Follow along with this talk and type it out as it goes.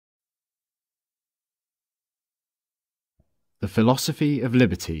The philosophy of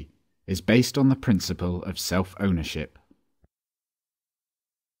liberty is based on the principle of self-ownership.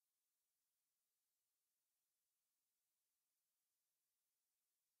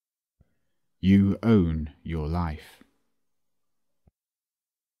 You own your life.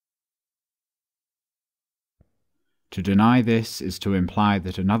 To deny this is to imply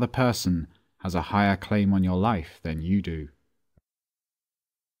that another person has a higher claim on your life than you do.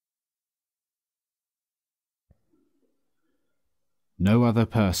 No other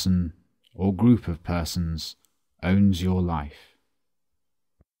person or group of persons owns your life,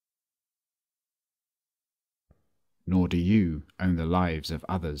 nor do you own the lives of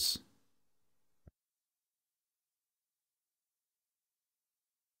others.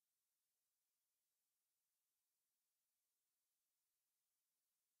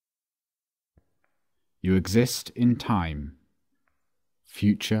 You exist in time,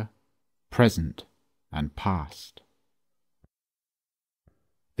 future, present, and past.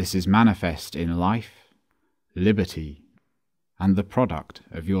 This is manifest in life, liberty, and the product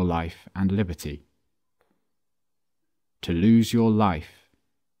of your life and liberty. To lose your life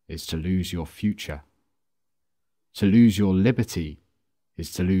is to lose your future. To lose your liberty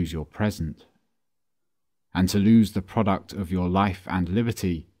is to lose your present. And to lose the product of your life and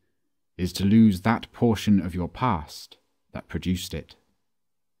liberty is to lose that portion of your past that produced it.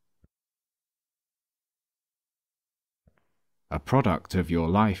 A product of your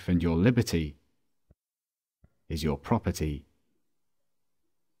life and your liberty is your property.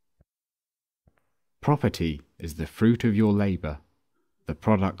 Property is the fruit of your labor, the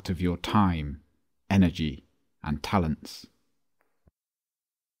product of your time, energy, and talents.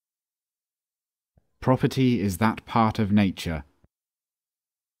 Property is that part of nature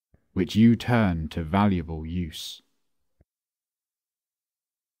which you turn to valuable use.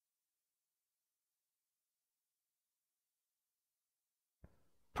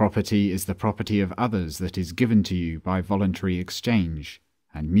 Property is the property of others that is given to you by voluntary exchange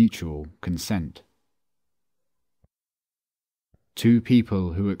and mutual consent. Two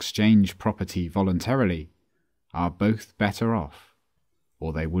people who exchange property voluntarily are both better off,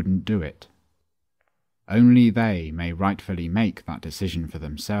 or they wouldn't do it. Only they may rightfully make that decision for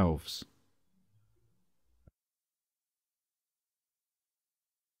themselves.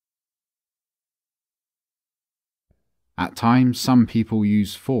 At times, some people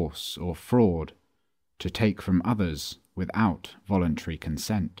use force or fraud to take from others without voluntary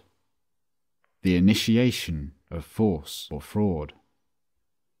consent. The initiation of force or fraud.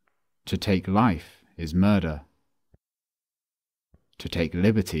 To take life is murder. To take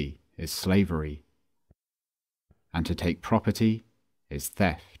liberty is slavery. And to take property is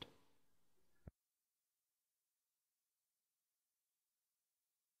theft.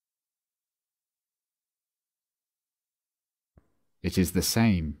 It is the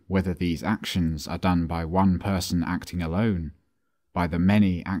same whether these actions are done by one person acting alone, by the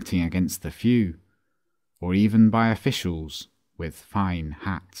many acting against the few, or even by officials with fine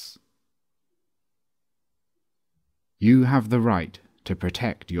hats. You have the right to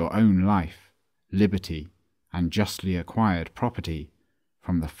protect your own life, liberty, and justly acquired property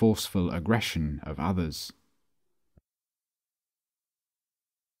from the forceful aggression of others.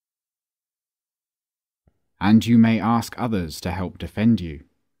 And you may ask others to help defend you.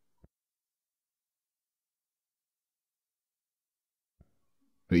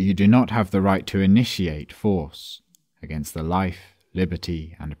 But you do not have the right to initiate force against the life,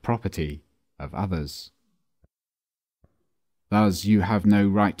 liberty, and property of others. Thus, you have no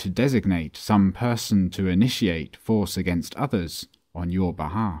right to designate some person to initiate force against others on your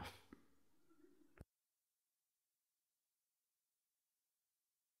behalf.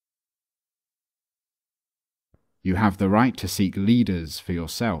 You have the right to seek leaders for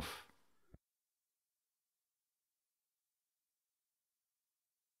yourself.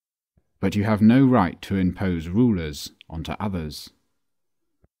 But you have no right to impose rulers onto others.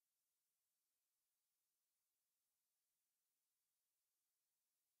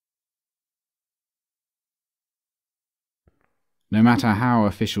 No matter how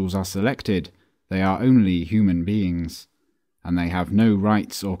officials are selected, they are only human beings, and they have no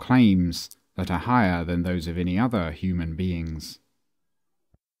rights or claims that are higher than those of any other human beings.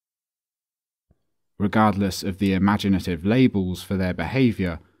 Regardless of the imaginative labels for their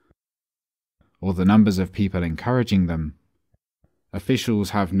behavior, or the numbers of people encouraging them,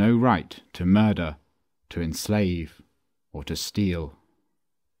 officials have no right to murder, to enslave, or to steal.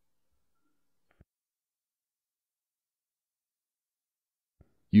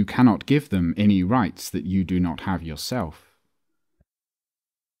 You cannot give them any rights that you do not have yourself.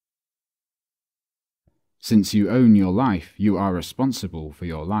 Since you own your life, you are responsible for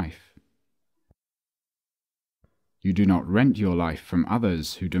your life. You do not rent your life from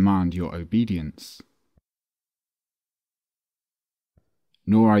others who demand your obedience.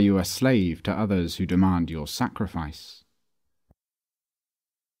 Nor are you a slave to others who demand your sacrifice.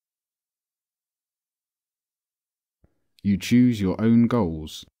 You choose your own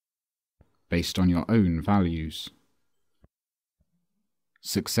goals based on your own values.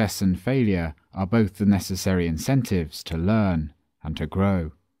 Success and failure are both the necessary incentives to learn and to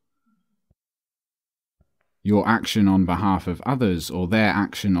grow. Your action on behalf of others or their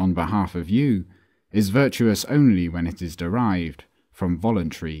action on behalf of you is virtuous only when it is derived from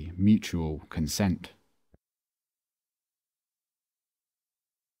voluntary mutual consent.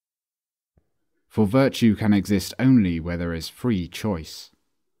 For virtue can exist only where there is free choice.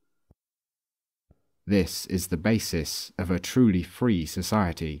 This is the basis of a truly free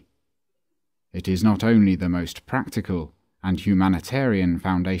society. It is not only the most practical and humanitarian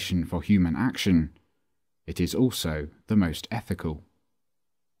foundation for human action, it is also the most ethical.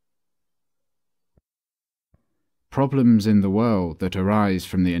 Problems in the world that arise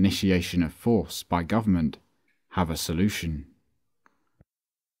from the initiation of force by government have a solution.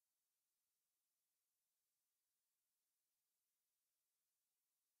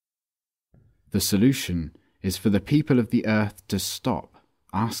 The solution is for the people of the earth to stop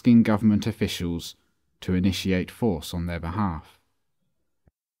asking government officials to initiate force on their behalf.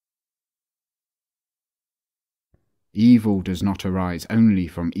 Evil does not arise only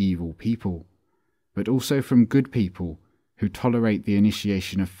from evil people, but also from good people who tolerate the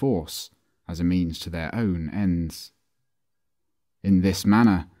initiation of force as a means to their own ends. In this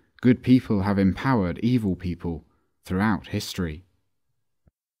manner, good people have empowered evil people throughout history.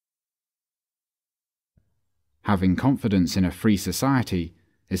 Having confidence in a free society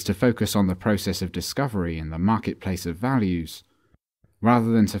is to focus on the process of discovery in the marketplace of values,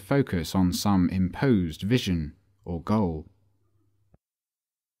 rather than to focus on some imposed vision or goal.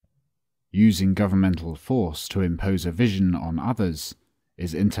 Using governmental force to impose a vision on others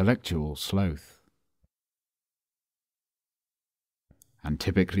is intellectual sloth, and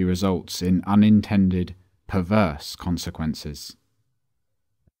typically results in unintended, perverse consequences.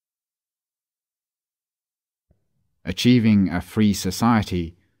 Achieving a free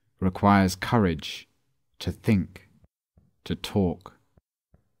society requires courage to think, to talk,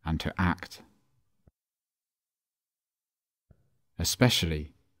 and to act,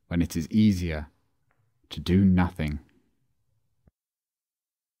 especially when it is easier to do nothing.